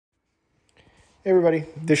Hey everybody,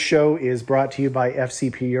 this show is brought to you by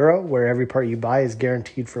FCP Euro, where every part you buy is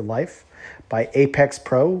guaranteed for life. By Apex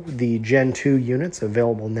Pro, the Gen 2 units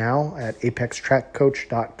available now at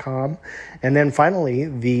apextrackcoach.com. And then finally,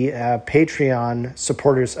 the Patreon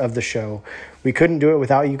supporters of the show. We couldn't do it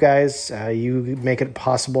without you guys. You make it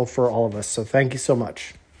possible for all of us. So thank you so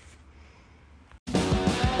much.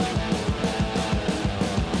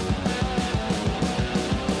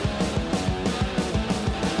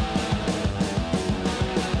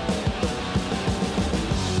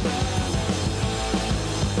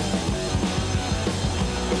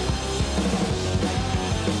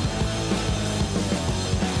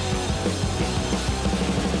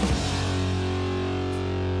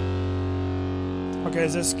 Okay,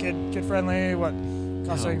 is this kid friendly? What?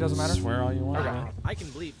 Cussing doesn't matter? Swear all you want. Okay. I can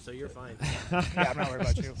bleep, so you're fine. Yeah, I'm not worried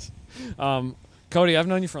about you. Cody, I've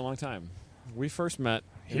known you for a long time. We first met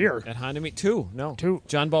Here? at Honda Meet 2. No. 2.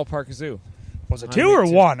 John Ball Park Zoo. Was it Honda 2 Meet or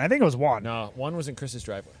 2. 1? I think it was 1. No, 1 was in Chris's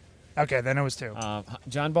driveway. Okay, then it was 2.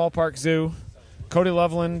 John Ball Park Zoo, Cody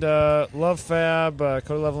Loveland, Love Fab,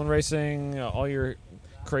 Cody Loveland Racing, all your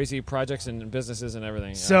crazy projects and businesses and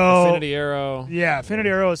everything. So Infinity Arrow. Yeah, Infinity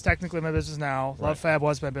Arrow is technically my business now. Right. Love Fab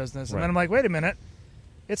was my business. And Right. then I'm like, wait a minute.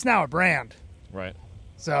 It's now a brand. Right.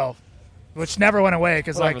 So, which never went away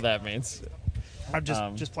because Whatever like that means. I'm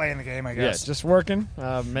just playing the game, I Yeah, guess. just working,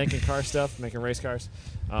 making car stuff, making race cars.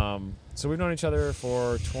 So we've known each other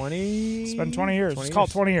for 20... It's been 20 years. It's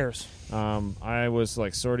called 20 years. I was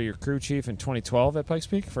like sort of your crew chief in 2012 at Pikes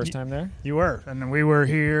Peak, first time there. You were. And then we were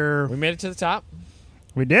here. We made it to the top.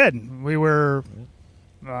 We did. We were,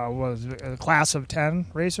 was it a class of 10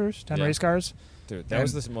 racers, 10 Yeah. race cars. Dude, that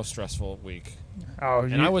was the most stressful week. Oh,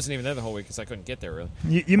 And I wasn't even there the whole week because I couldn't get there, really.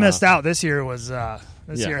 You missed out. This year was Yeah.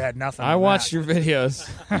 year had nothing. I on watched that. your videos.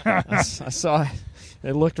 I saw it.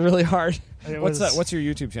 It looked really hard. It What's was- that? What's your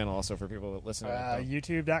YouTube channel also for people that listen to that?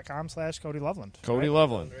 YouTube.com/Cody Loveland. Cody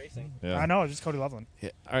Loveland. Racing. Yeah. I know, just Cody Loveland. Yeah.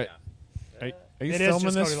 All right. Are you It is filming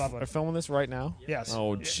just this? Cody Loveland. Are filming this right now? Yes.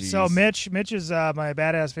 Oh, jeez. So Mitch is my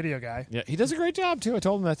badass video guy. Yeah, he does a great job too. I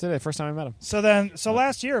told him that today, first time I met him. So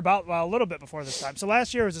last year, a little bit before this time. So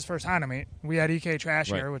last year was his first Honda meet. We had EK Trash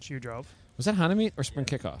Right. here, which you drove. Was that Honda Meet or Spring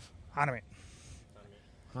Kickoff? Honda meet.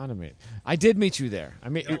 Honda Meet. I did meet you there. I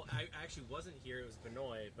mean, No, I actually wasn't here. It was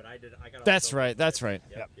Benoit, but I got. that's right. That's right.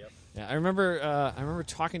 Yep. Yeah, I remember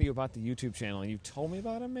talking to you about the YouTube channel, and you told me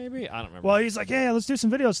about him. Maybe I don't remember. Well, he's like, yeah, let's do some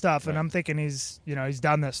video stuff, and Right. I'm thinking he's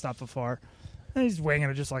done this stuff before. And he's winging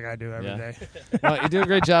it just like I do every Yeah. day. Well, you do a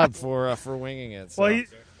great job for winging it. So. Well,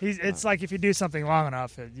 it's like if you do something long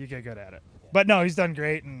enough, you get good at it. But no, he's done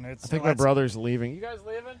great, and I think my brother's leaving. You guys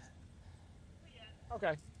leaving?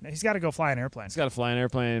 Okay. He's got to go fly an airplane. He's got to fly an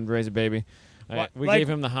airplane, raise a baby. We like- gave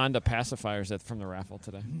him the Honda pacifiers from the raffle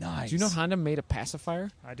today. Nice. Do you know Honda made a pacifier?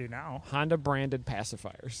 I do now. Honda branded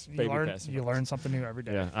pacifiers. Baby pacifiers. You learn something new every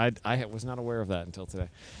day. Yeah, I was not aware of that until today.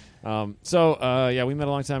 Yeah, we met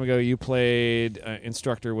a long time ago. You played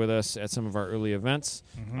instructor with us at some of our early events.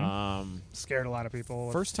 Mm-hmm. Scared a lot of people.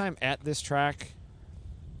 First time at this track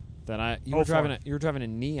that you 04. were driving a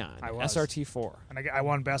Neon I was. SRT4. And I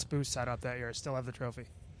won best boost setup that year. I still have the trophy.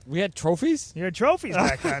 We had trophies. You had trophies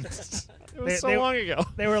back then. It was so long ago.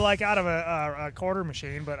 They were like out of a quarter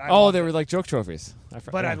machine, but They were like joke trophies.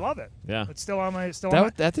 But I love it. Yeah. It's still on my.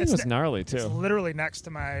 That thing was gnarly It's too. literally next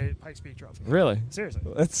to my Pikes Peak trophy. Really? Seriously.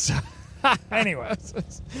 That's. Anyway.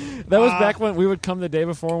 That was back when we would come the day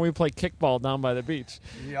before and we would play kickball down by the beach.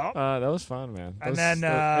 Yep. That was fun, man. And then,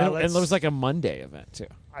 and it was like a Monday event too.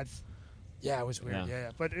 Yeah, it was weird. Yeah.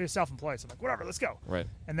 But it was self-employed, so I'm like, whatever, let's go. Right.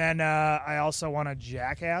 And then I also won a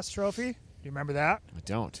Jackass trophy. Do you remember that? I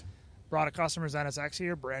don't. Brought a customer's NSX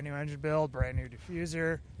here, brand new engine build, brand new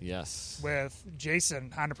diffuser. Yes. With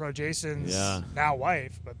Jason, Honda Pro Jason's Yeah. now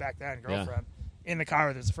wife, but back then girlfriend, in the car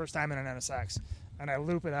with us. The first time in an NSX. And I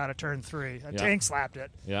loop it out of turn 3. A tank slapped it.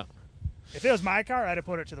 Yeah. If it was my car, I'd have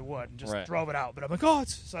put it to the wood and just drove it out. But I'm like,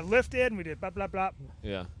 so I lifted and we did blah, blah, blah.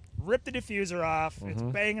 Yeah. Ripped the diffuser off. It's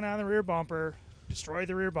banging on the rear bumper. Destroyed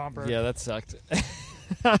the rear bumper. Yeah, that sucked.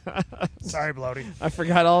 Sorry, Bloaty. I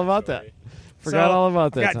forgot all about that. Forgot all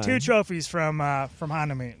about that. Got 2 trophies from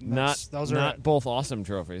Honda Meet. Those are both awesome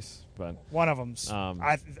trophies, but one of them's.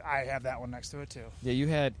 I have that one next to it too. Yeah, you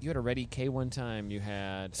had a Reddy K one time. You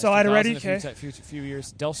had I had a Reddy K a few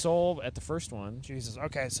years. Del Sol at the first one. Jesus.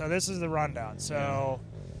 Okay, so this is the rundown. So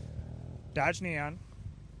Dodge Neon,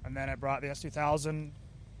 and then I brought the S2000.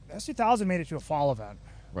 The S2000 made it to a fall event.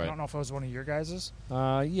 Right. I don't know if it was one of your guys's.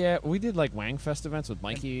 Yeah, we did like Wang Fest events with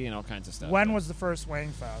Mikey and all kinds of stuff. When was the first Wang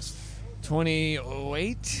Fest?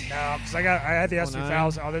 2008. No, because I had the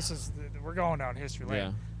S2000. 09. Oh, we're going down history lane.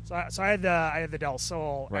 Yeah. So I had the Del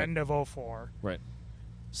Sol Right. end of 04. Right.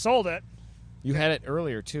 Sold it. You had it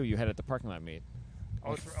earlier too. You had it at the parking lot meet.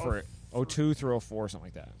 Oh, For 02 through 04,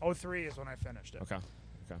 something like that. 03 is when I finished it. Okay.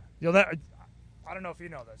 I don't know if you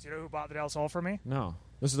know this. You know who bought the Del Sol for me? No.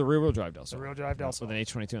 This is the rear-wheel drive Del Sol. The real drive Del Sol. With an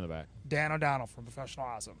H22 in the back. Dan O'Donnell from Professional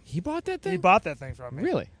Awesome. He bought that thing? He bought that thing from me.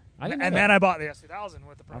 Really? I didn't know And that. then I bought the S2000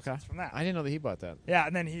 with the proceeds Okay. from that. I didn't know that he bought that. Yeah,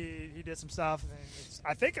 and then he did some stuff. And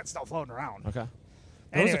I think it's still floating around. Okay.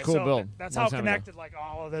 That was a cool so build. That's Long how time ago. connected like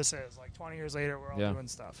all of this is. Like 20 years later, we're all Yeah. doing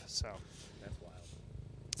stuff. So That's wild.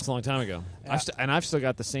 It's a long time ago. Yeah. I've still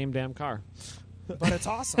got the same damn car. but it's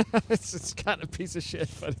awesome. It's kind of a piece of shit,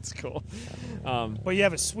 but it's cool. But you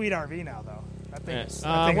have a sweet RV now, though. That thing is,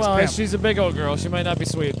 well, pimp. she's a big old girl. She might not be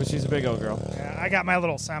sweet, but she's a big old girl. Yeah, I got my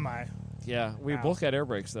little semi. Yeah, we Wow. both got air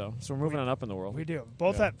brakes though, so we're moving on up in the world. We do.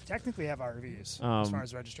 Both Yeah. technically have RVs as Um, far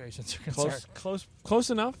as registrations are concerned. close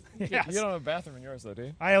enough. Yes. You don't have a bathroom in yours though, do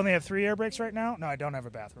you? I only have 3 air brakes right now. No, I don't have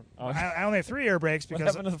a bathroom. Oh. I only have 3 air brakes What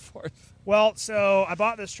because happened to the fourth? well, so I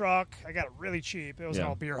bought this truck. I got it really cheap. It was Yeah. an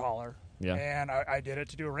old beer hauler. Yeah. And I did it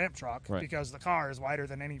to do a ramp truck Right. because the car is wider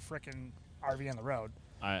than any frickin' RV on the road.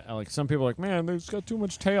 I like some people are like, man, it's got too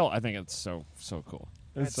much tail. I think it's so cool.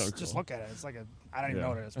 It's so cool. Just look at it. It's like I don't even Yeah. know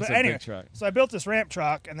what it is. It's But a anyway, big truck. so I built this ramp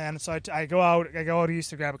truck, and then so I go out east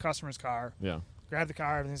to grab a customer's car. Yeah. Grab the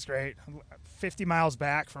car, everything's great. 50 miles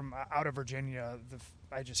back from out of Virginia,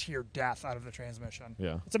 I just hear death out of the transmission.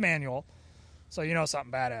 Yeah. It's a manual, so you know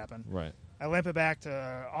something bad happened. Right. I limp it back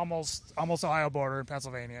to almost Ohio border in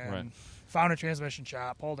Pennsylvania, Right. and found a transmission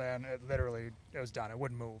shop, pulled in. It was done. It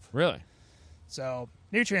wouldn't move. Really? So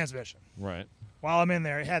new transmission. Right. While I'm in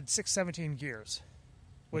there, it had 617 gears,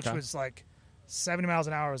 which Okay. was like 70 miles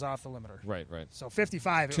an hour was off the limiter. Right. So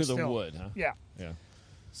 55 it To was the still, wood, huh? Yeah. Yeah.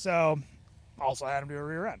 So also had him do a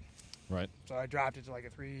rear end. Right. So I dropped it to like a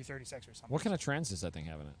 336 or something. What kind of trans does that thing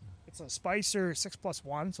have in it? It's a Spicer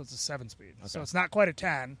 6+1, so it's a 7-speed. So Okay. it's not quite a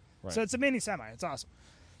 10. Right. So it's a mini semi. It's awesome.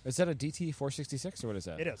 Is that a DT 466 or what is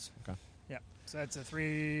that? It is. Okay. Yeah. So it's a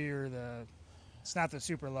 3 or the. It's not the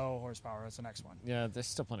super low horsepower. It's the next one. Yeah, there's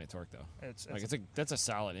still plenty of torque though. That's a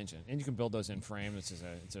solid engine, and you can build those in frame. It's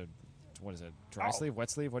a what is it? Dry Oh. sleeve, wet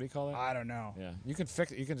sleeve? What do you call it? I don't know. Yeah, you can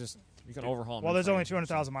fix. You can overhaul them. Well, in there's frame. only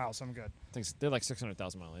 200,000 miles, so I'm good. They're like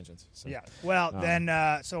 600,000 mile engines. So. Yeah. Well, Um,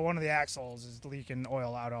 then, so one of the axles is leaking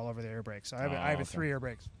oil out all over the air brake. So I have a okay. 3 air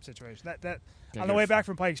brake situation. That Gotta on the get way it back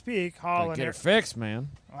from Pikes Peak, Gotta hauling get air, it fixed, man.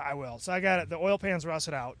 I will. So I got it. The oil pan's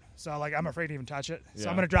rusted out. So like I'm afraid to even touch it. So Yeah.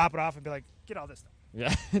 I'm gonna drop it off and be like, get all this stuff.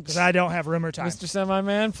 Yeah, Because I don't have room or time. Mr. Semi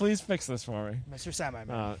Man, please fix this for me. Mr. Semi,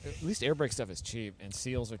 man. At least air brake stuff is cheap, and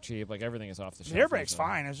seals are cheap. Like everything is off the shelf. The air brake's so-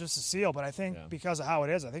 fine. It's just a seal, but I think Yeah. because of how it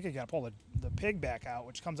is, I think you got to pull the pig back out,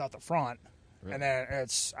 which comes out the front, Really? and then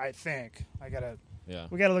it's. I think Yeah,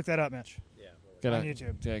 we gotta look that up, Mitch. Yeah. Gotta- on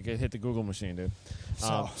YouTube. Yeah, hit the Google machine, dude.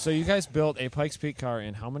 So- So you guys built a Pikes Peak car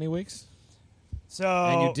in how many weeks? So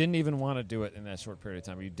And you didn't even want to do it in that short period of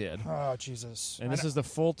time. You did. Oh Jesus! And this is the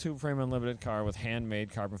full tube frame unlimited car with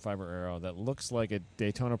handmade carbon fiber aero that looks like a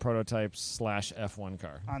Daytona prototype / F1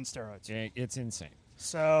 car. on steroids. Yeah, it's insane.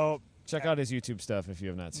 So Check out his YouTube stuff if you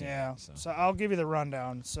have not seen yeah. it. So. So I'll give you the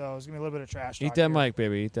rundown. So it's gonna be a little bit of trash. Eat talk that here. mic,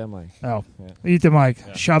 baby. Eat that mic. Oh, Yeah. eat the mic.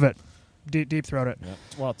 Yeah. Shove it. Deep throat it. Yeah.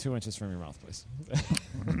 Well, 2 inches from your mouth, please.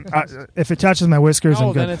 If it touches my whiskers, Oh,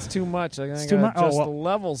 I'm good. then it's too much. I It's gotta too much? Oh, adjust well. the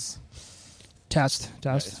levels. Test.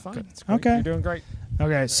 Yeah, it's fine. Good. It's great. Okay. You're doing great. Okay.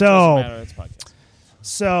 Doesn't So matter. It's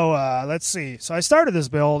podcast. let's see. So I started this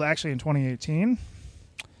build actually in 2018.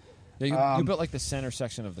 Yeah, you built like the center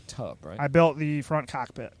section of the tub, right? I built the front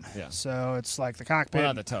cockpit. Yeah. So it's like the cockpit.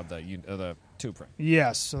 Well, not the tub, the tube frame.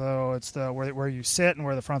 Yes, so it's the where you sit and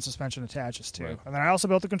where the front suspension attaches to. Right. And then I also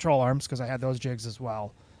built the control arms because I had those jigs as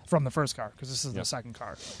well from the first car because this is Yep. the second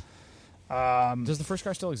car. Does the first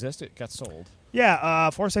car still exist? It got sold. Yeah,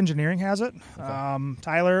 Force Engineering has it. Okay.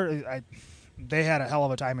 Tyler, they had a hell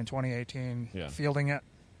of a time in 2018 Yeah. fielding it.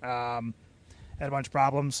 Had a bunch of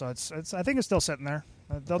problems, so it's. I think it's still sitting there.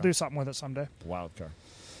 They'll Okay. do something with it someday. Wild car.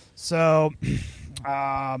 So,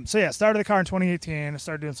 started the car in 2018. I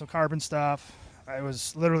started doing some carbon stuff. It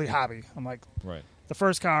was literally hobby. I'm like, Right. the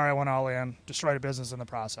first car I went all in, destroyed a business in the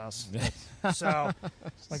process. So,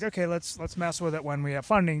 like, okay, let's mess with it when we have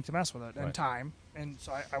funding to mess with it and Right. time. And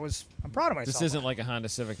so I'm proud of myself. This isn't like a Honda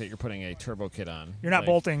Civic that you're putting a turbo kit on. You're not Like,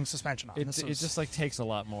 bolting suspension on. It This it is- just like takes a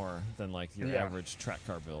lot more than like your Yeah. average track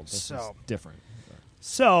car build. This is So- different.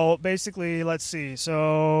 So basically, let's see.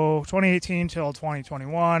 So 2018 till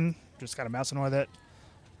 2021, just kind of messing with it.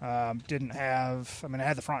 Didn't have. I mean, I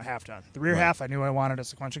had the front half done. The rear Right. half, I knew I wanted a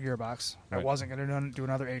sequential gearbox. I Right. wasn't going to do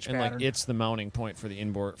another H And pattern. like it's the mounting point for the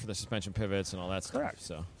inboard for the suspension pivots and all that stuff. Correct.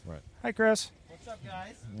 So right. Hi, Chris. What's What's up,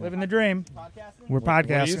 guys? Living the dream. Podcasting? We're What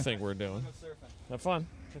do you podcasting. think we're doing? Go surfing. Have fun.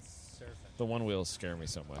 Surfing. The one wheels scare me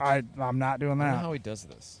so much. I'm not doing I don't know that. how he does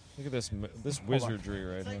this. Look at this this on. wizardry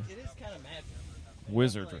right It's here. like, it is kind of magic.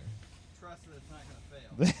 Wizardry. Trust that it's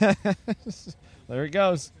not going to fail. There he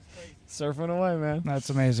goes. Surfing away, man. That's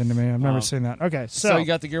amazing to me. I've never Wow. seen that. Okay, So you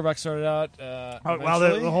got the gearbox sorted out. well,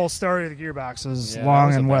 eventually? the whole story of the gearbox is Yeah, long that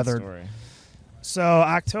was a and bad weathered. story. So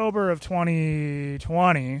October of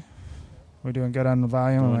 2020, we're doing good on the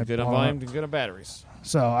volume. Doing Am I good on blowing volume, up? doing good on batteries.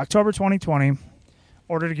 So October 2020,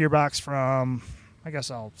 ordered a gearbox from, I guess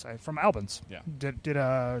I'll say, from Albans. Yeah. Did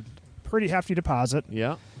a pretty hefty deposit.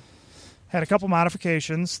 Yeah. Had a couple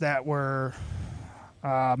modifications that were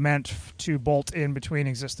meant to bolt in between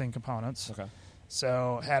existing components. Okay.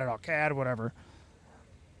 So had it all CAD, whatever.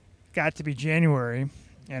 Got to be January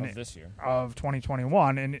Of this year. of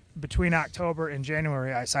 2021, and between October and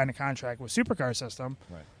January, I signed a contract with Supercar System.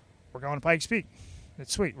 Right. We're going to Pikes Peak.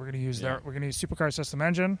 It's sweet. We're going to use Yeah. we're going to use Supercar System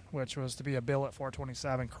engine, which was to be a billet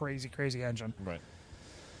 427, crazy engine. Right.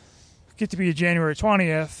 Get to be January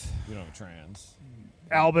 20th. You don't have trans.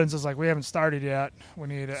 Albans is like, we haven't started yet. We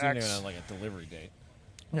need So an you're X. doing like a delivery date.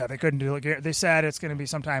 Yeah, they couldn't do it. They said it's going to be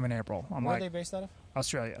sometime in April. I'm Where like, are they based out of?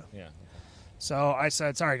 Australia. Yeah. So I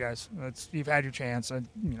said, sorry guys, you've had your chance, and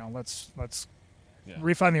let's Yeah.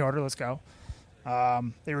 refund the order. Let's go.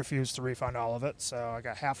 They refused to refund all of it, so I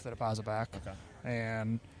got half the deposit back, Okay.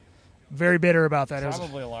 and very bitter about that. It was-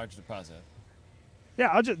 Probably a large deposit.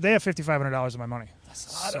 yeah, they have $5,500 of my money. That's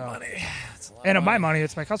a lot of money. That's a lot And of of my money,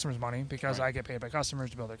 it's my customers' money because Right. I get paid by customers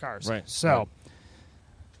to build their cars. Right. So, Right.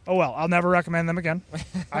 oh well, I'll never recommend them again.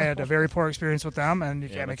 I had a very poor experience with them, and you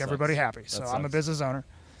Yeah, can't that make everybody sucks. happy. That So I'm a sucks. business owner.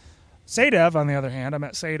 Sadev, on the other hand, I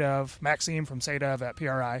met Sadev, Maxime from Sadev at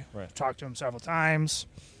PRI. Right. Talked to him several times.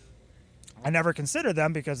 I never considered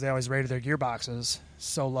them because they always rated their gearboxes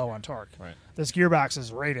so low on torque. Right. This gearbox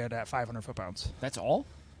is rated at 500 foot-pounds. That's all?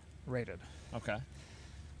 Rated. Okay.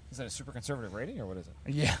 Is that a super conservative rating or what is it?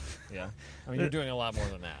 Yeah. Yeah. I mean, you're doing a lot more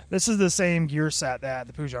than that. This is the same gear set that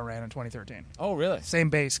the Peugeot ran in 2013. Oh, really? Same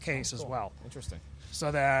base case as Cool. well. Interesting.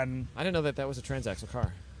 So then, I didn't know that was a transaxle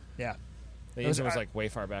car. yeah. The It was- engine was like way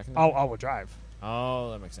far back. In All-wheel drive,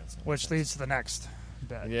 Oh, that makes sense. which leads to the next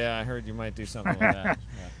bit. Yeah, I heard you might do something like that.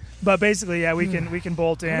 Yeah. But basically, yeah, we can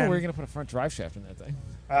bolt I don't know where you're in, going to put a front drive shaft in that thing.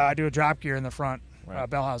 do a drop gear in the front, Right.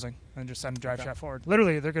 bell housing, and just send a drive Okay. shaft forward.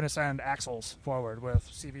 Literally, they're going to send axles forward with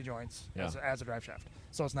CV joints Yeah. as a drive shaft.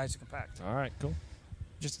 So it's nice and compact. All right, cool.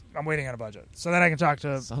 Just I'm waiting on a budget, so then I can talk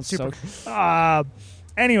to Sounds Super. so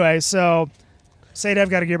Anyway, so Sadev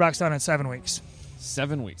got a gearbox done in 7 weeks.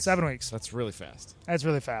 7 weeks. 7 weeks. That's really fast. That's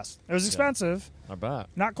really fast. It was expensive. I bet.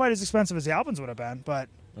 Not quite as expensive as the Albans would have been, but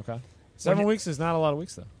Okay. 7 you- weeks is not a lot of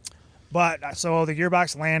weeks, though. so the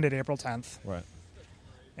gearbox landed April 10th, Right.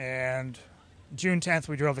 and June 10th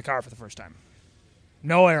we drove the car for the first time.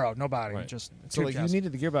 No aero, no body, Right. just So tube like, you chassis.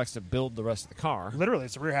 needed the gearbox to build the rest of the car. Literally,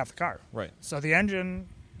 it's the rear half of the car. Right. So the engine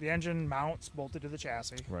mounts bolted to the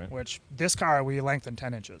chassis, Right. which this car we lengthened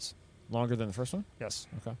 10 inches. Longer than the first one? Yes.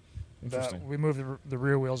 Okay. Interesting. We moved the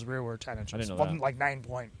rear wheels rearward 10 inches. I didn't know Well, that. like 9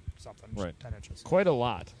 point something. Right. 10 inches. Quite a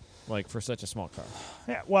lot, like for such a small car.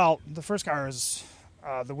 Yeah. Well, the first car is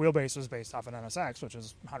the wheelbase was based off an NSX, which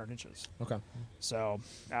is 100 inches. Okay. So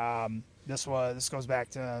this goes back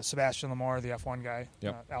to Sebastian Lamore, the F1 guy,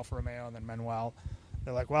 Yep. Alfa Romeo, and then Manuel.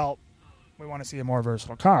 They're like, well, we want to see a more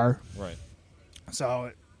versatile car, Right.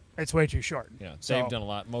 so it's way too short. Yeah. So They've done a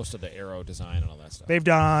lot, most of the aero design and all that stuff. They've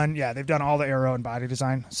done all the aero and body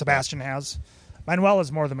design. Sebastian has. Manuel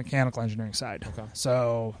is more the mechanical engineering side. Okay.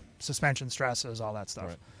 So suspension stresses, all that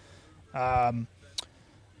stuff.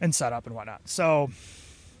 And setup and whatnot. So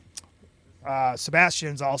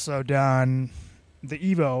Sebastian's also done the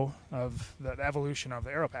Evo of the evolution of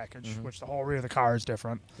the aero package, which the whole rear of the car is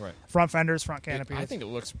different. Right. Front fenders, front canopy. I think it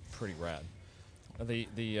looks pretty rad.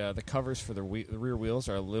 The covers for the rear wheels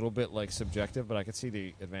are a little bit like subjective, but I could see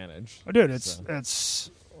the advantage. Oh, dude, So, it's.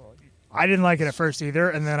 I didn't like it at first either,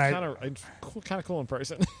 and then kind of cool in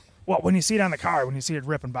person. well, when you see it on the car, when you see it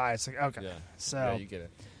ripping by, it's like okay. Yeah. So Yeah, you get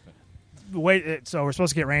it. so we're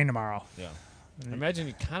supposed to get rain tomorrow. Yeah. I imagine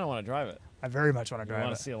you kind of want to drive it. I very much want to You drive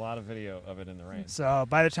want it. to see a lot of video of it in the rain. So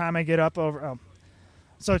by the time I get up over,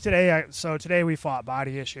 so today we fought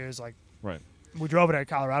body issues. Like Right. we drove it at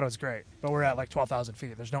Colorado, it's great, but we're at like 12,000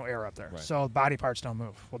 feet. There's no air up there, Right. so body parts don't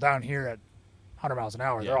move. Well, down here at 100 miles an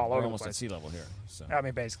hour, Yeah, they're all we're over the almost at place. sea level here. So. I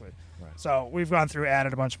mean, basically. Right. So we've gone through,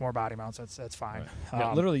 added a bunch more body mounts. That's fine. Right.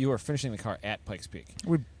 Yeah, literally, you were finishing the car at Pikes Peak.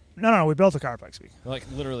 No, we built the car at Pikes Peak. Like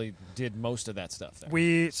literally, did most of that stuff there.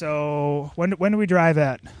 When did we drive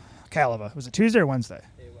at Calava? Was it Tuesday or Wednesday?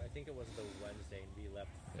 I think it was the Wednesday, and we left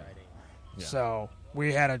Friday. Yeah. So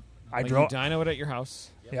we had I Like drove. you dyno it at your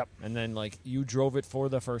house, Yep. and then like you drove it for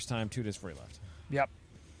the first time 2 days before you left. Yep.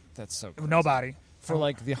 That's so crazy. Nobody For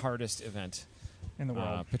like the hardest event in the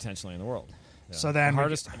world. potentially in the world. Yeah. So then the we-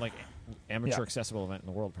 hardest like amateur Yeah. accessible event in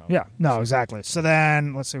the world, probably. Yeah. No, exactly. So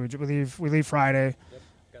then let's see. We leave Friday. Yep.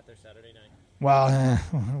 Got there Saturday night. Well,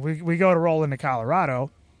 we go to roll into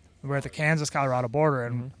Colorado. We're at the Kansas-Colorado border,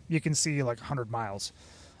 and Mm-hmm. you can see like 100 miles.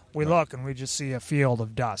 We look, and we just see a field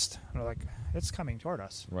of dust. And we're like, it's coming toward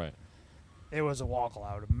us. Right. It was a wall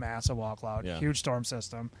cloud, a massive wall cloud, Yeah. huge storm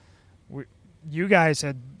system. You guys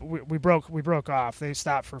we broke off. They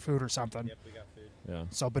stopped for food or something. Yep, we got food. Yeah.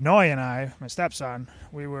 So Benoit and I, my stepson,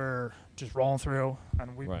 we were just rolling through,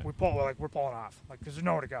 and we're pulling off, like because there's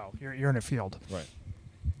nowhere to go. You're in a field, Right.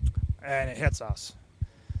 and it hits us,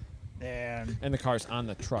 and And the car's on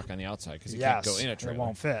the truck on the outside because you yes, can't go in a trailer. it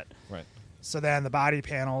won't fit. Right. So then the body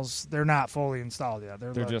panels, they're not fully installed yet.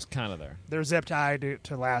 They're like- just kind of there. they're zip tied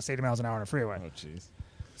to last 80 miles an hour on a freeway. Oh, jeez.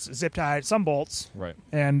 Zip tied, some bolts, Right.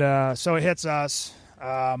 and so it hits us.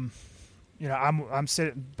 I'm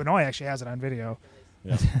sitting. Benoit actually has it on video.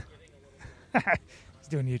 Yeah. He's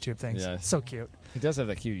doing YouTube things. Yeah. So cute. He does have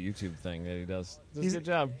that cute YouTube thing that he does. Does He's- a good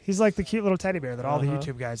job. He's like the cute little teddy bear that all the Uh-huh.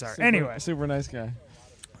 YouTube guys are. Super- Anyway, super nice guy.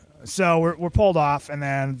 so we're pulled off, and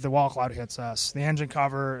then the wall cloud hits us. The engine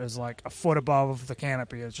cover is like a foot above the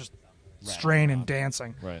canopy. It's just straining and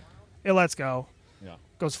dancing. Right. It lets go. Yeah.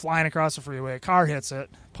 Goes flying across the freeway. Car hits it,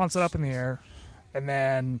 punts it up in the air, and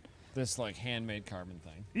then This like handmade carbon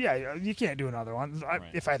thing. yeah, you can't do another one. Right.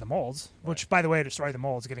 If I had the molds, which Right. by the way, destroyed the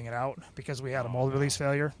molds getting it out because we had a mold release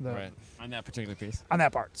failure Right. On that particular piece. on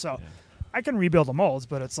that part. So Yeah. I can rebuild the molds,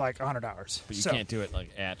 but it's like $100. But you so, can't do it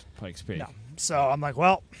like at Pikes Peak. No. So I'm like,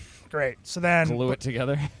 well, great. So then Glue it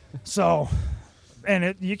together. So,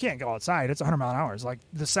 and you can't go outside. It's 100 mile an hour. It's like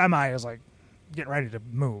the semi is like getting ready to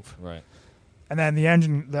move. Right. And then the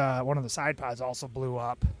engine, one of the side pods also blew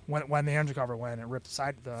up when the engine cover went. It ripped the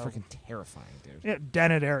side. Freaking terrifying, dude. It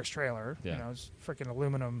dented Eric's trailer. Yeah. You know, it's freaking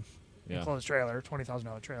aluminum Yeah. enclosed trailer,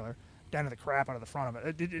 $20,000 trailer. Dented the crap out of the front of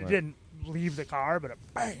it. It Right. didn't leave the car, but it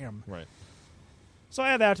bam. Right. So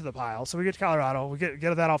I add that to the pile. So we get to Colorado. We get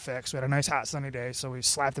that all fixed. We had a nice hot sunny day, so we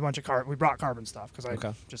slapped a bunch of carbon. We brought carbon stuff because I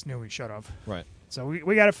Okay. just knew we should have. Right. So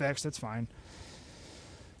we got it fixed. It's fine.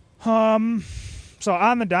 So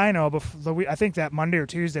on the dyno, I think that Monday or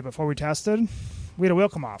Tuesday before we tested, we had a wheel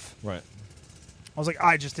come off. Right. I was like,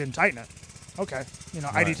 I just didn't tighten it. Okay,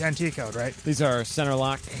 Right. ID10T code, right? These are center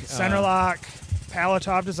lock. Center lock, pallet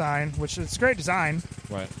top design, which is great design.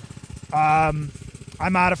 Right. I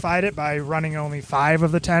modified it by running only 5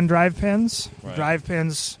 of the 10 drive pins. Right. Drive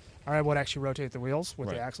pins are what actually rotate the wheels with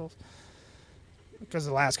Right. the axles. Because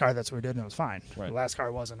the last car, that's what we did, and it was fine. Right. The last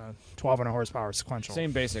car wasn't a 1200 horsepower sequential.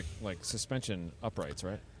 Same basic like suspension uprights,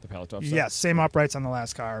 right? The pallet top. stuff? Yes, same uprights on the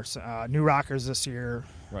last car. New rockers this year.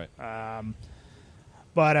 Right.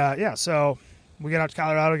 But so we get out to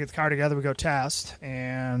Colorado, get the car together, we go test,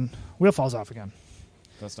 and wheel falls off again.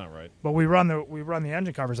 That's not right. But we run the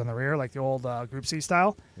engine covers on the rear, like the old Group C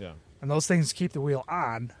style, Yeah. and those things keep the wheel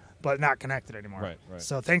on, but not connected anymore. Right, right.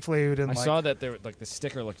 So thankfully we didn't. I saw that there like the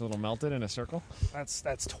sticker looked a little melted in a circle. That's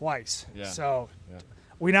twice. Yeah. So Yeah.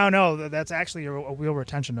 we now know that that's actually a wheel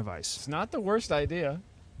retention device. It's not the worst idea.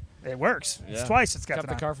 It works. Yeah. It's twice. It's got Kept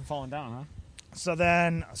the on. car from falling down, huh?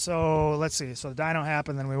 So let's see. So the dyno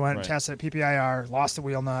happened, then we went and Right. tested PPIR, lost the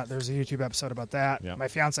wheel nut. There's a YouTube episode about that. Yeah. My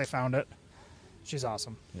fiance found it. She's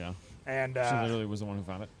awesome. Yeah. And She literally was the one who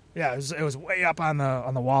found it. yeah, it was way up on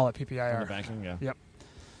the wall at In PPIR. the banking, yeah. Yep.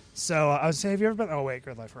 So I was saying, have you ever been? Oh wait,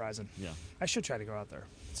 Grid Life Horizon. Yeah. I should try to go out there.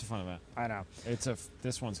 It's a fun event. I know.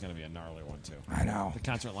 This one's gonna be a gnarly one too. I know. The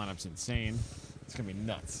concert lineup's insane. It's gonna be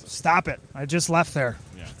nuts. Stop it! I just left there.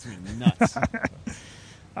 Yeah, it's gonna be nuts.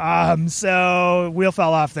 So wheel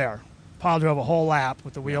fell off there. Paul drove a whole lap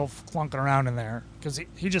with the wheel clunking around in there because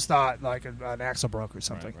he just thought like an axle broke or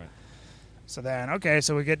something. Right, right. So then,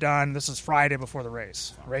 so we get done. This is Friday before the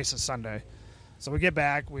race. Race is Sunday. So we get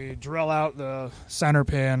back. We drill out the center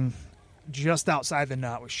pin just outside the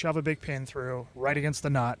nut. We shove a big pin through right against the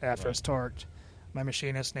nut after Right. it's torqued. My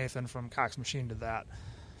machinist, Nathan from Cox Machine, did that.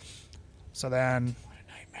 So then,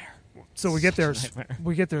 so we get there. Such a nightmare.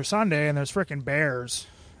 We get there Sunday, and there's freaking bears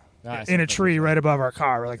Ah, I in saw a that tree before. right above our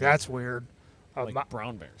car. We're like, that's weird. Like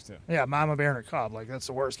brown bears too. Yeah, mama bear and a cub. Like that's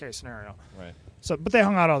the worst case scenario. Right. So, but they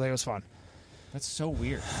hung out all day. It was fun. That's so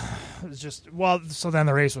weird. It was just so then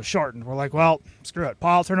the race was shortened. We're like, well, screw it.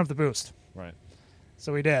 Paul, turn up the boost. Right.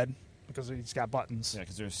 So we did because he's got buttons. Yeah,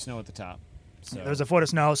 because there's snow at the top. So There's a foot of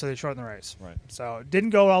snow, so they shortened the race. Right. So it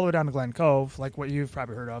didn't go all the way down to Glen Cove like what you've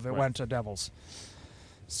probably heard of. It Right. went to Devils.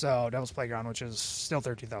 So Devil's Playground, which is still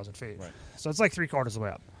 13,000 feet. Right. So it's like 3/4 of the way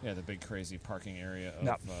up. Yeah, the big crazy parking area of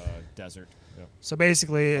Yep. desert. Yep. So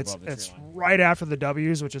basically, Above the it's tree line. right after the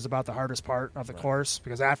W's, which is about the hardest part of the Right. course,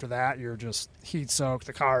 because after that you're just heat soaked.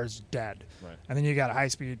 The car is dead, Right. and then you got a high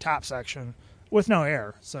speed top section with no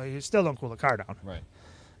air, so you still don't cool the car down. Right.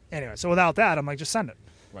 Anyway, so without that, I'm like, just send it.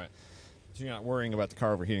 Right. So you're not worrying about the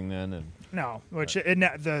car overheating then, and No, which Right.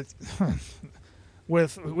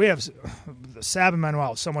 we have the Sab and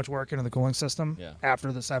Manuel so much work into the cooling system Yeah.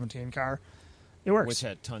 after the 17 car, it works. which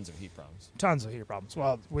had tons of heat problems. Tons of heat problems.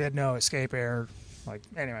 Well, we had no escape air. Like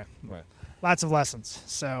anyway, Right. lots of lessons.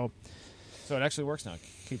 So So it actually works now. It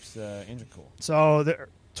keeps the engine cool.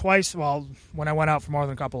 twice. Well, when I went out for more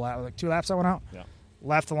than a couple laps, like 2 laps, I went out. Yeah.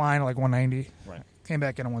 Left the line at like 190. Right. Came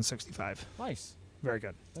back in at 165. Nice. Very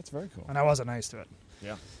good. That's very cool. And I wasn't nice to it.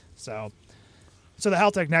 Yeah. So the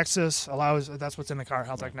Heltec Nexus allows. That's what's in the car.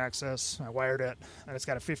 Heltec Right. Nexus. I wired it, and it's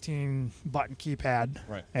got a 15 button keypad.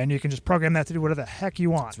 Right. And you can just program that to do whatever the heck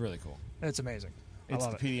you want. It's really cool. It's amazing. It's I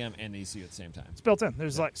the love it. PDM and the ECU at the same time. It's built in.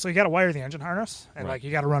 There's so you got to wire the engine harness, and Right. like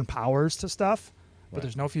you got to run powers to stuff, but Right.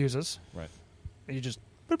 there's no fuses. Right. And you just.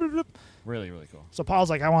 Boop, boop, boop. Really, really cool. So Paul's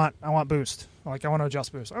like, I want boost. I'm like, I want to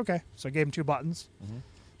adjust boost. Okay. So I gave him 2 buttons.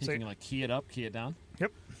 You So- can like key it up, key it down.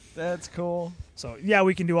 Yep. That's cool. So yeah,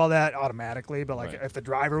 we can do all that automatically, but like Right. if the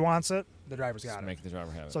driver wants it, the driver's Just got it. make the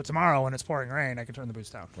driver have it. So tomorrow when it's pouring rain, I can turn the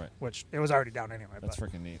boost down. Right. Which it was already down anyway. That's but.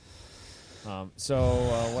 freaking neat.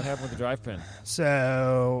 So what happened with the drive pin?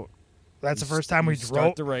 So that's the first time we start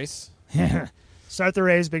drove. the race. Start the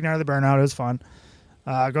race, big gnarly burnout. It was fun.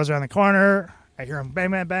 Goes around the corner. I hear him bang,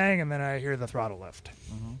 bang, bang, and then I hear the throttle lift.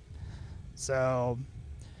 So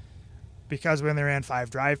because we only ran 5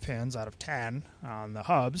 drive pins out of 10 on the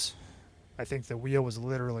hubs, I think the wheel was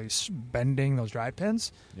literally bending those drive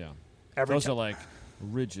pins. Yeah. Every Those time. are like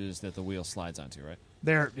ridges that the wheel slides onto, right?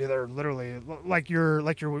 They're literally like your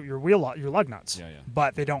wheel your lug nuts. Yeah, yeah.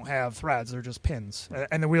 But they don't have threads; they're just pins,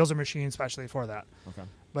 and the wheels are machined specially for that. Okay.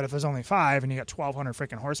 But if there's only 5 and you got 1,200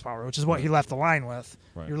 freaking horsepower, which is what he left the line with,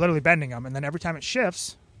 Right. you're literally bending them, and then every time it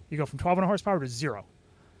shifts, you go from 1,200 horsepower to 0,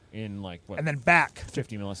 In like what? and then back,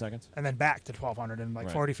 50 milliseconds. and then back to 1,200 in like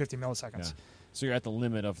Right. 40, 50 milliseconds. Yeah. So you're at the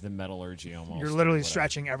limit of the metallurgy almost. You're or literally whatever.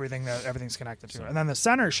 stretching everything that everything's connected to. So- And then the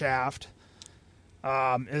center shaft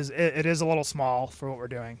is a little small for what we're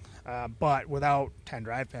doing, but without 10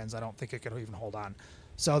 drive pins, I don't think it could even hold on.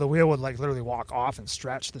 So the wheel would like literally walk off and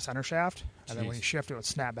stretch the center shaft, and then when Jeez. you shift, it would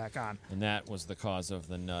snap back on. And that was the cause of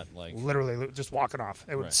the nut. Like Literally just walking off,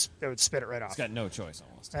 it would Right. it would spit it right off. it's got no choice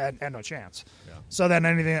almost. And no chance. Yeah. So then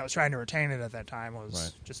anything that was trying to retain it at that time was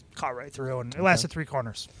Right. just caught right through, and it lasted 3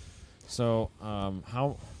 corners. So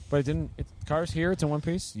how? But it didn't. Car's here. It's in one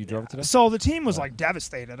piece. You drove it today. So the team was like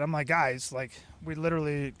devastated. I'm like, guys, like we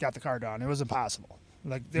literally got the car done. It was impossible.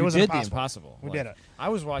 Like it You was did impossible. the impossible. We Like, did it. I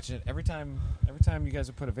was watching it every time. Every time you guys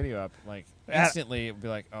would put a video up, like At- instantly it would be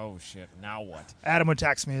like, "Oh shit! Now what?" Adam would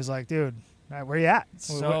text me. He's like, dude, where you at?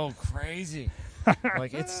 So crazy.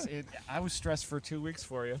 Like I was stressed for 2 weeks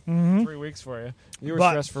for you, 3 weeks for you. You were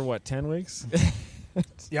But- stressed for what? 10 weeks?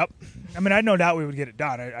 Yep. I mean, I had no doubt we would get it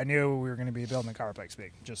done. I knew we were going to be building the car at Pikes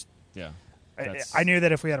Peak. Just Yeah. I knew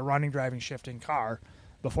that if we had a running, driving, shifting car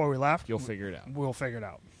before we left, You'll figure it out. we'll figure it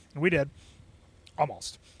out. And we did,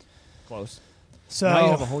 almost. Close. So Now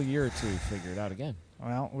you have a whole year to figure it out again.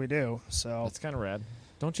 well, we do. So That's kind of rad.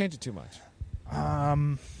 Don't change it too much.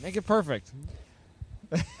 um, Make it perfect.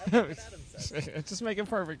 Adam said. Just make it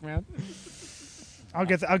perfect, man. I'll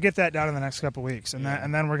get that done in the next couple weeks, and Yeah.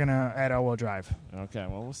 then we're gonna add all-wheel drive Okay,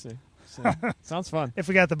 well, we'll see. Sounds fun. if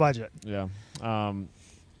we got the budget. Yeah.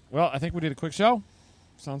 Well, I think we did a quick show.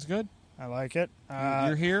 Sounds good. I like it.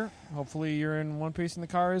 You're here. Hopefully, you're in one piece in the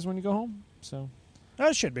car is when you go home. So,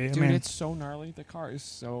 That should be. dude, I mean, it's so gnarly. The car is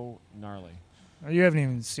so gnarly. you haven't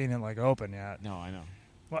even seen it like open yet. No, I know.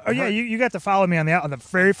 Well, oh yeah, you got to follow me on the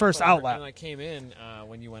very first But outlet. And I came in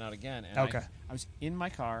when you went out again. And Okay. I was in my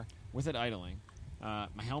car with it idling,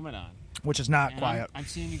 my helmet on. Which is not And quiet. I'm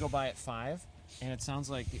seeing you go by at 5, and it sounds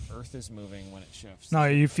like the earth is moving when it shifts. No,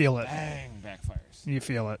 you feel it. Bang, backfires. You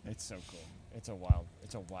feel it. It's so cool. It's a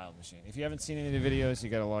wild machine. If you haven't seen any of the videos, you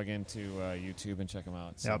got to log into YouTube and check them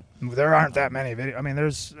out. So, Yep. There aren't that many videos. I mean,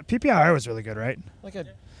 there's PPI was really good, right? like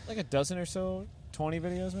a dozen or so, 20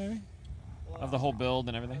 videos maybe, of the whole build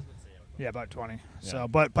and everything. Yeah, about 20. Yeah. So,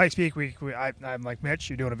 but Pikes Peak, I'm like, Mitch,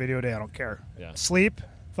 you're doing a video day. I don't care. Yeah. Sleep,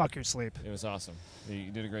 fuck your sleep. It was awesome.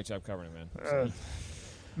 You did a great job covering it, man.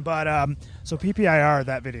 But so PPIR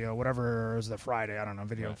that video, whatever is the Friday, I don't know,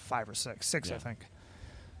 video Right. 5 or 6, Yeah. I think.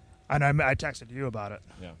 And I texted you about it.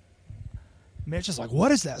 Yeah. Mitch is like,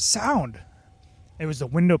 "What is that sound?" It was the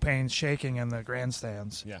window panes shaking in the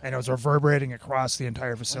grandstands, and it was reverberating across the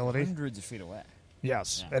entire facility. Like hundreds of feet away.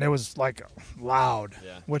 Yes, and it was like loud,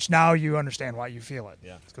 which now you understand why you feel it.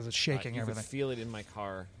 Yeah, because it's shaking you everything. Could feel it in my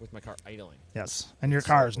car with my car idling. Yes, and your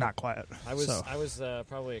car is not quiet. I was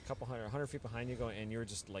probably a couple 100 feet behind you going, and you were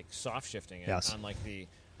just like soft shifting it on like the.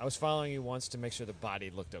 I was following you once to make sure the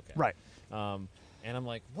body looked okay. Right. And I'm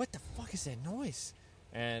like, what the fuck is that noise?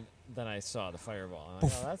 And then I saw the fireball. And I'm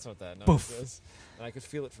like, oh, that's what that noise is. And I could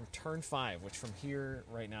feel it from turn 5, which from here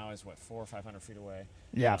right now is, what, 400 or 500 feet away?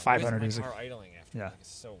 Yeah, 500 is. My car idling after. Yeah. Like,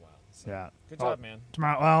 it's so wild. So, good job, man.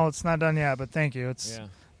 Tomorrow, well, it's not done yet, but thank you. It's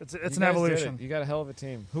an evolution. You got a hell of a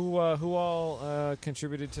team. Who all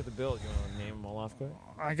contributed to the build? You want to name them all off quick?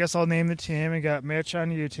 I guess I'll name the team. We got Mitch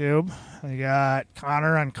on YouTube. We got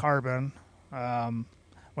Connor on Carbon.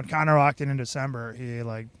 When Connor walked in December, he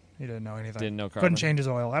didn't know anything. Didn't know carbon. Couldn't change his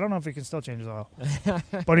oil. I don't know if he can still change his oil,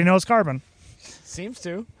 but he knows carbon. Seems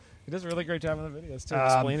to. He does a really great job in the videos too,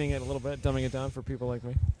 explaining it a little bit, dumbing it down for people like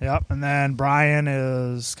me. Yep. And then Brian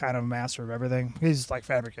is kind of a master of everything. He's like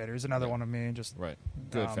fabricator. He's another one of me. Just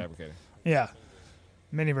good fabricator. Yeah,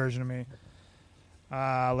 mini version of me.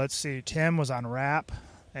 Let's see. Tim was on rap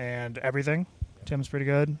and everything. Tim's pretty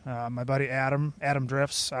good. My buddy Adam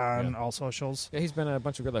drifts on all socials. Yeah, he's been at a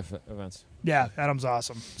bunch of Good Life events. Yeah, Adam's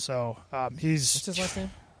awesome. So he's. What's his last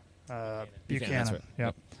name? Buchanan. That's right.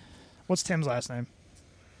 Yep. What's Tim's last name?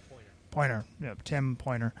 Pointer. Yep, Tim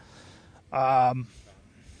Pointer. Yep.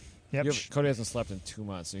 Cody hasn't slept in 2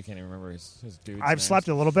 months, so you can't even remember his dude's I've slept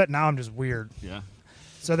a little bit. Now I'm just weird. Yeah.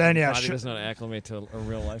 So then, Body does not acclimate to a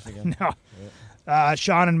real life again. No. Yeah.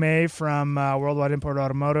 Sean and May from Worldwide Import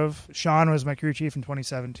Automotive. Sean was my crew chief in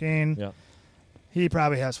 2017. Yeah. He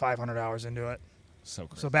probably has 500 hours into it. So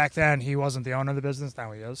crazy. So back then, he wasn't the owner of the business.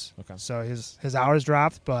 Now he is. Okay. So his hours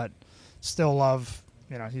dropped, but still love.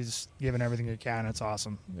 He's giving everything he can. It's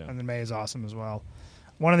awesome. Yeah. And then May is awesome as well.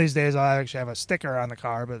 One of these days, I'll actually have a sticker on the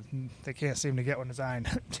car, but they can't seem to get one designed.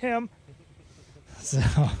 Tim. So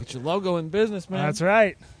get your logo in business, man. That's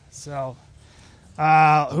right. So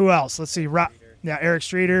who else? Let's see. Eric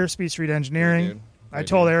Streeter, Speed Street Engineering. I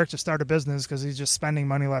told Eric to start a business because he's just spending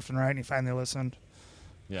money left and right, and he finally listened.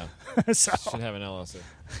 Yeah. So should have an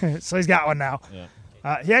LLC. So he's got one now. Yeah.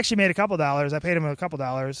 He actually made a couple dollars. I paid him a couple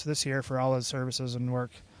dollars this year for all his services and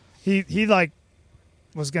work. He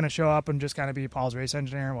was going to show up and just kind of be Paul's race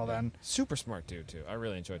engineer. Well, then. Super smart dude, too. I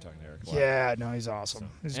really enjoy talking to Eric. Yeah, no, he's awesome. So,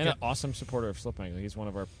 he's an awesome supporter of Slip Angle. He's one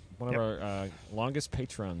of our longest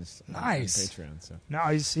patrons. Nice. On Patreon, so. No,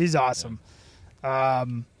 he's awesome. Yeah.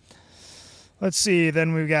 Let's see.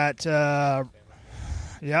 Then we've got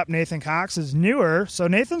Nathan Cox is newer. So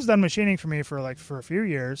Nathan's done machining for me for a few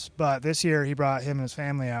years, but this year he brought him and his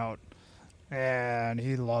family out, and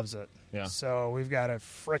he loves it. Yeah. So we've got a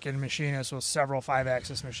frickin' machinist with several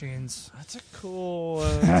 5-axis machines. That's a cool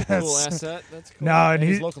asset. That's cool. No, and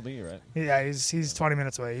he's local to you, right? Yeah, he's 20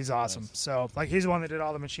 minutes away. He's awesome. Nice. So he's the one that did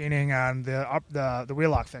all the machining on the wheel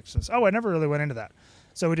lock fixes. Oh, I never really went into that.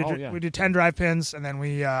 So we did 10 drive pins, and then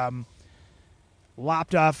we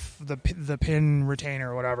lopped off the pin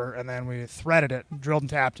retainer or whatever, and then we threaded it, drilled and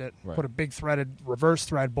tapped it, put a big reverse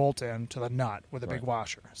thread bolt in to the nut with a big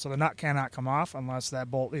washer. So the nut cannot come off unless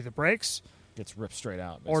that bolt either breaks, gets ripped straight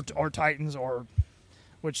out, or tightens,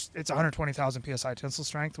 which it's 120,000 psi tensile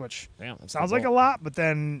strength, which sounds like a lot, but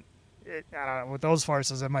then I don't know, with those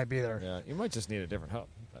forces, it might be there. Yeah, you might just need a different hub.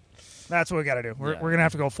 That's what we got to do. We're going to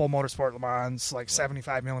have to go full motorsport Le Mans,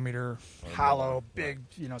 75 millimeter hollow, big,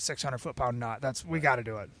 600 foot-pound nut. We got to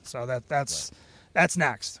do it. So that's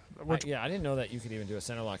next. I didn't know that you could even do a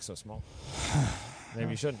center lock so small.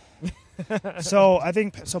 Maybe you shouldn't. So I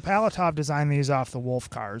think Palatov designed these off the Wolf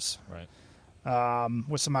cars, right?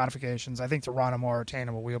 With some modifications. I think to run a more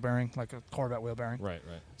attainable wheel bearing, like a Corvette wheel bearing. Right.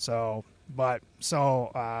 So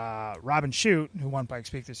Robin Shute, who won Pikes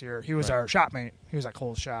Peak this year, he was our shop mate. He was at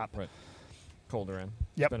Cole's shop. Right. Colder in.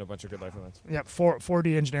 Yep. Been a bunch of Good Life events. Yep.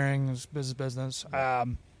 4D engineering is business.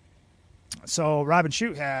 So Robin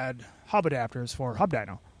Shute had hub adapters for hub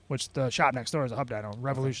dyno, which the shop next door is a hub dyno,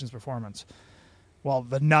 Revolutions Performance. Well,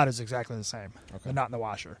 the nut is exactly the same. Okay. The nut and the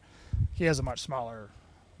washer. He has a much smaller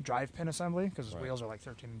drive pin assembly because his wheels are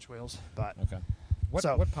 13-inch wheels. But okay.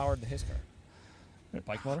 What powered his car?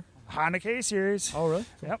 Bike motor? Honda K series. Oh, really?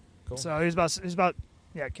 Yep. Cool. So he's about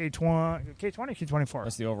K20, K24.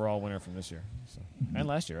 That's the overall winner from this year, and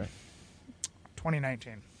last year, right?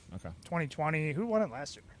 2019. Okay. 2020. Who won it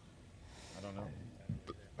last year? I don't know.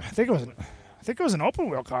 I think it was an open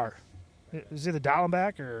wheel car. Is it the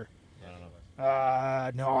Dallenbach or? I don't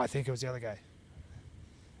know. No, I think it was the other guy.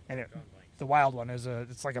 And the wild one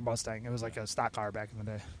it's like a Mustang. It was like a stock car back in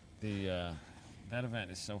the day. That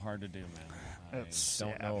event is so hard to do, man. I don't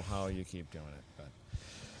yeah. know how you keep doing it,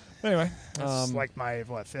 but anyway, It's like my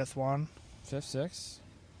fifth one. fifth, sixth.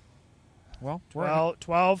 Well,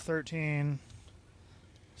 12, 13,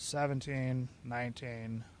 17,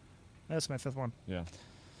 19. That's my fifth one. Yeah.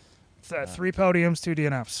 3 podiums, 2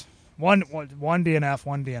 DNFs. One DNF,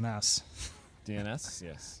 1 DNS. DNS,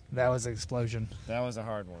 yes. That was an explosion. That was a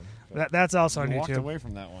hard one. That's also on you walked YouTube. away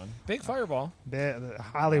from that one. Big fireball. The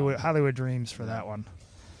Hollywood dreams for that one.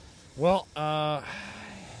 Well,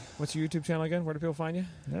 what's your YouTube channel again? Where do people find you?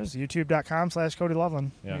 There's youtube.com/Cody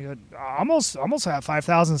Loveland. Yeah. You almost have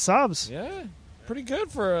 5,000 subs. Yeah. Pretty good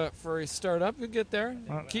for a startup. You'll get there.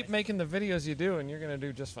 Keep nice. making the videos you do, and you're going to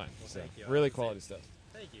do just fine. Well, So, thank you. really quality stuff.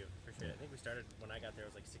 Thank you. Appreciate it. I think we started when I got there. It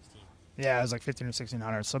was like 16. Yeah, it was like 1,500 or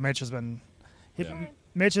 1,600. So Mitch has been, Yeah.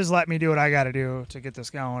 Mitch has let me do what I got to do to get this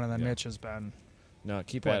going, and then Yeah. Mitch has been. No,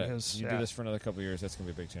 keep What at it. his- You yeah. do this for another couple of years, that's going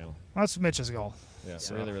to be a big channel. That's Mitch's goal. Yeah,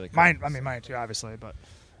 So, really, really cool. Mine too, obviously, but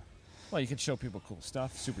Well, you can show people cool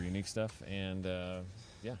stuff, super unique stuff, and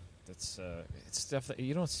yeah, that's it's stuff that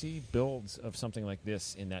you don't see builds of something like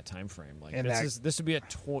this in that time frame. Like In this would be a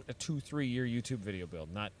 2-3 year YouTube video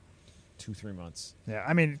build, not 2-3 months. yeah,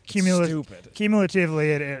 I mean, Stupid.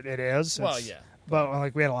 cumulatively, it is. Well, It's- yeah, but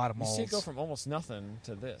like we had a lot of you molds. see it go from almost nothing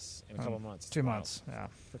to this in a couple of months. It's 2 wild. months, yeah.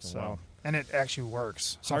 Freaking So wild. and it actually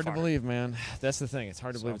works. It's so hard to far. believe, man. That's the thing. It's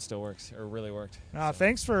hard to So- believe it still works or really worked. No,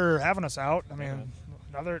 thanks for having us out. I mean,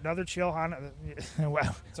 another chill Honda.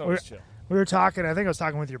 Well, It's always chill. we were talking. I think I was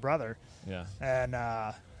talking with your brother, Yeah.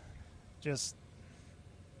 and just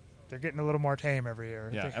they're getting a little more tame every year.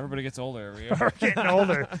 Yeah, everybody gets older every year. We're getting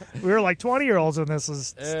older. We were like 20-year-olds, and this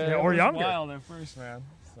is It or was younger. wild at first, man.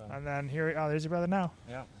 So, And then there's your brother now.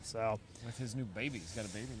 yeah, So with his new baby. He's got a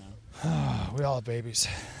baby now. we all have babies.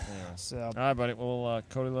 Yeah. So All right, buddy. Well,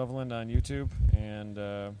 Cody Loveland on YouTube, and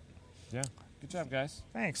yeah, good job, guys.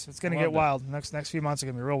 thanks. It's gonna Loved get it. wild. Next few months are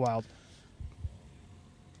gonna be real wild.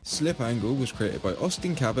 Slip Angle was created by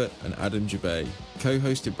Austin Cabot and Adam Jabay,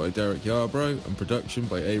 co-hosted by Derek Yarbrough and production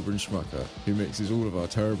by Abram Schmucker, who mixes all of our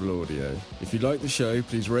terrible audio. If you like the show,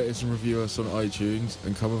 please rate us and review us on iTunes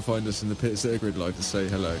and come and find us in the pits at a grid live to say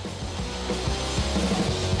hello.